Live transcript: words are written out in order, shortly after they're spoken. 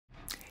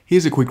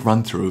Here's a quick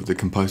run through of the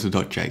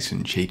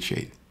composer.json cheat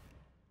sheet.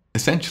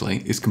 Essentially,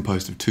 it's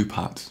composed of two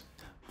parts.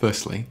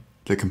 Firstly,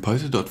 the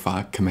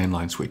composer.var command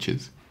line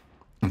switches,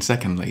 and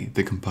secondly,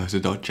 the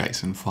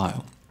composer.json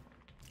file.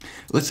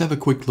 Let's have a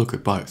quick look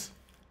at both.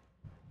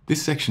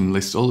 This section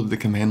lists all of the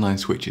command line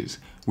switches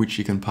which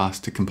you can pass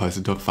to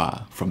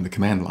composer.var from the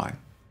command line.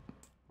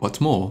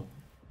 What's more,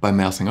 by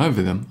mousing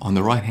over them, on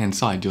the right hand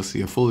side you'll see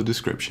a fuller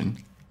description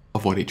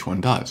of what each one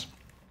does.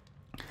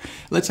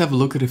 Let's have a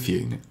look at a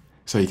few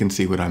so you can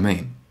see what I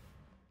mean.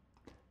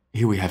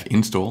 Here we have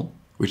install,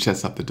 which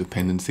sets up the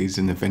dependencies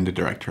in the vendor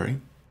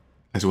directory,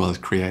 as well as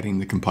creating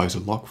the composer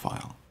log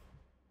file.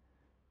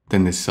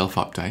 Then there's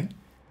self-update,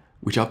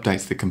 which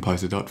updates the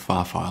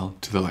composer.var file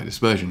to the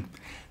latest version.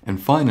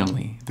 And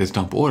finally, there's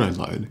dump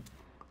autoload,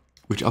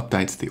 which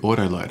updates the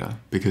autoloader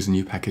because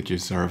new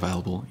packages are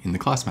available in the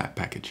class map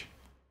package.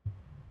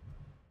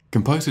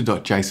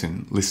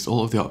 Composer.json lists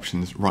all of the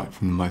options right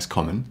from the most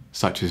common,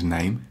 such as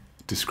name,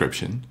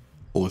 description,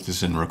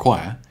 authors and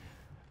require,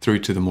 through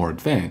to the more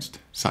advanced,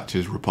 such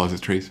as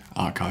repositories,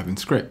 archive and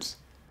scripts.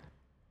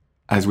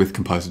 As with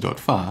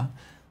composer.var,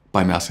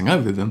 by mousing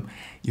over them,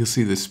 you'll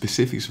see the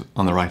specifics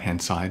on the right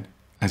hand side,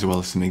 as well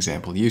as some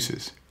example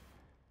uses.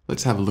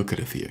 Let's have a look at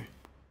a few.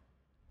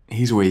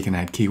 Here's where you can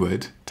add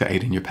keywords to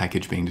aid in your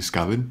package being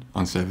discovered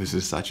on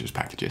services such as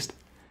Packagist.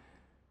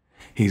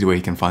 Here's where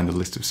you can find the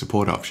list of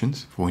support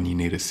options for when you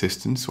need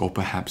assistance or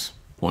perhaps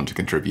want to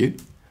contribute.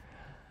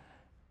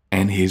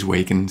 And here's where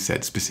you can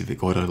set specific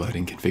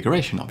autoloading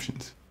configuration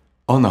options.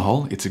 On the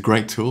whole, it's a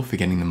great tool for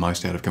getting the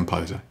most out of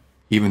Composer,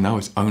 even though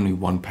it's only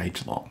one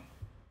page long.